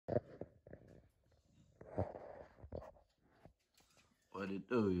What it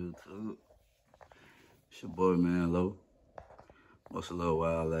do, YouTube? It's your boy, man, Low. What's a little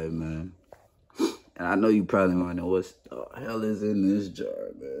while like, man? And I know you probably might know what the hell is in this jar,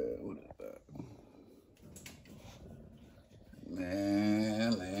 man. What is that?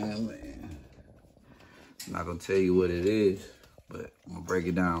 Man. I'm not gonna tell you what it is, but I'm gonna break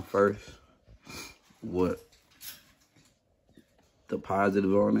it down first. What the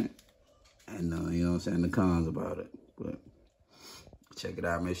positive on it, and you know what I'm saying, the cons about it. But check it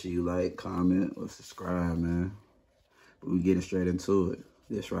out. Make sure you like, comment, or subscribe, man. But we getting straight into it.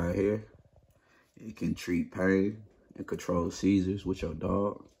 This right here, it can treat pain and control seizures with your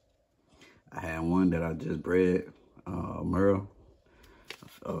dog. I had one that I just bred, Merle,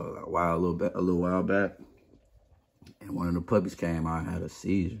 a little while back, and one of the puppies came out and had a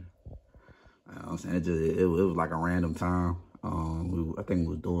seizure. You know what I'm saying? It was like a random time. I think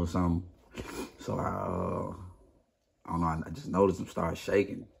we was doing something, so I don't know, I just noticed him start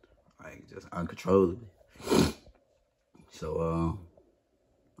shaking, like just uncontrollably. So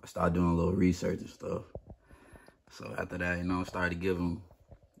I started doing a little research and stuff. So after that, you know, I started to give him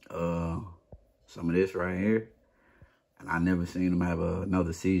some of this right here, and I never seen him have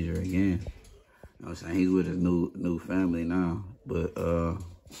another seizure again. You know what I'm saying? He's with his new family now, but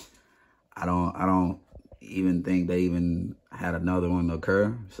I don't even think they even had another one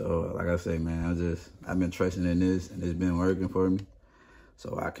occur. So like I say, man, I've been trusting in this, and it's been working for me.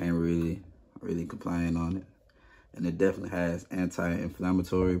 So I can't really complain on it. And it definitely has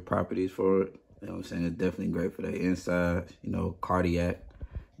anti-inflammatory properties for it. You know what I'm saying? It's definitely great for the insides, you know, cardiac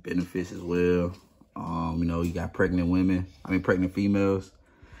benefits as well. You know, you got pregnant females.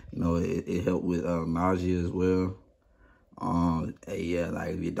 You know, it helped with nausea as well. Yeah,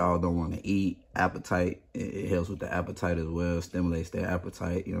 like if your dog don't want to eat, appetite, it helps with the appetite as well, stimulates their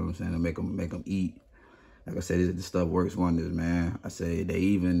appetite, you know what I'm saying, to make them eat. Like I said, this stuff works wonders, man. I say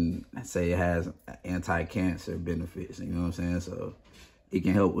it has anti-cancer benefits, you know what I'm saying? So it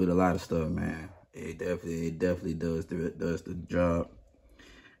can help with a lot of stuff, man. It definitely does the job.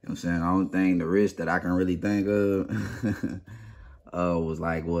 You know what I'm saying? The only thing, the risk that I can really think of was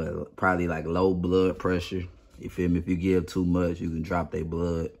like probably like low blood pressure. You feel me? If you give too much, you can drop their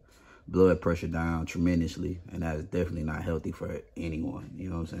blood pressure down tremendously, and that is definitely not healthy for anyone. You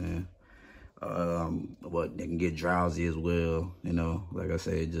know what I'm saying? They can get drowsy as well. You know, like I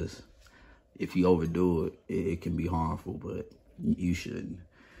said, just if you overdo it, it can be harmful, but you shouldn't.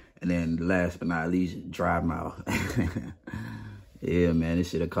 And then last but not least, dry mouth. Yeah, man,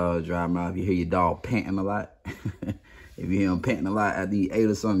 this shit'll cause dry mouth. You hear your dog panting a lot. If you hear him panting a lot after he ate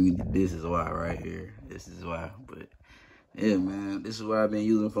or something, this is why right here. This is why. But yeah, man, this is what I've been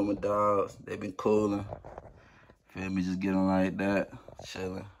using for my dogs. They've been cooling. Feel me? Just get them like that,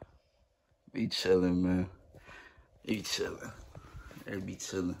 chilling. Be chilling, man. Be chilling. They be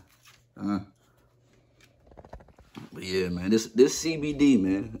chilling. But yeah, man, this CBD,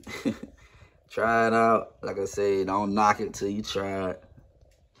 man. Try it out. Like I say, don't knock it till you try it.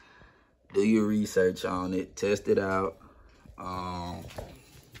 Do your research on it. Test it out.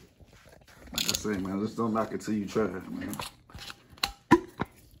 Like I say, man, just don't knock it till you try it, man.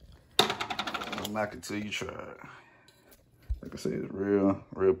 Don't knock it till you try it. Like I said, it's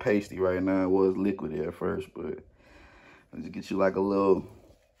real pasty right now. It was liquid at first, but let's just get you like a little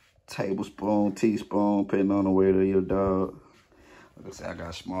tablespoon, teaspoon, depending on the weight of your dog. Like I said, I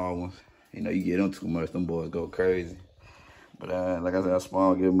got small ones. You know, you get them too much, them boys go crazy. But like I said,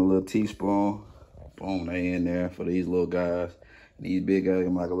 small, give them a little teaspoon. Boom, they in there for these little guys. And these big guys, give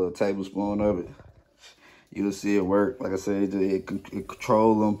them like a little tablespoon of it. You'll see it work. Like I said, it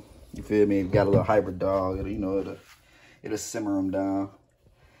control them. You feel me? It got a little hyper dog. You know, it'll simmer them down.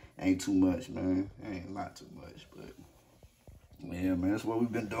 Ain't too much, man. Ain't not too much, but yeah, man, that's what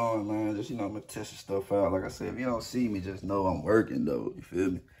we've been doing, man. Just, you know, I'm gonna test stuff out. Like I said, if you don't see me, just know I'm working, though. You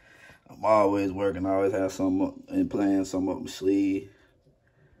feel me? I'm always working. I always have something and playing something up my sleeve.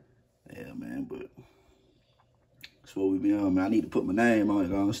 Yeah, man, but that's what we been on, man. I need to put my name on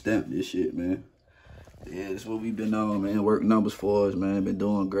it. I'll stamp this shit, man. Yeah, that's what we been on, man. Work numbers for us, man. Been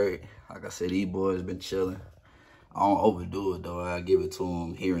doing great. Like I said, these boys been chilling. I don't overdo it, though. I give it to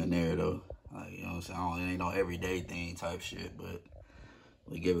them here and there, though. Like, you know what I'm saying? It ain't no everyday thing type shit, but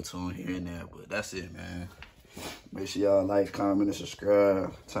we give it to them here and there. But that's it, man. Make sure y'all like, comment, and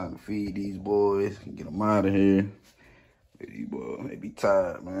subscribe. Time to feed these boys and get them out of here. These boys, they be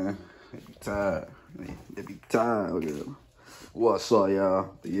tired, man. They be tired. They be tired. Look at them. What's up,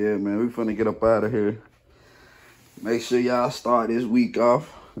 y'all? Yeah, man, we finna get up out of here. Make sure y'all start this week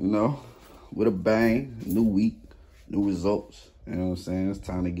off, you know, with a bang. New week, new results. You know what I'm saying? It's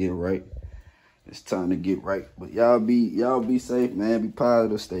time to get right. It's time to get right. But y'all be safe, man. Be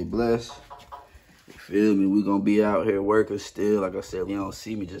positive. Stay blessed. You feel me? We gonna be out here working still. Like I said, you don't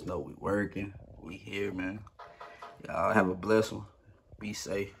see me, just know we working. We here, man. Y'all have a blessed one. Be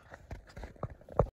safe.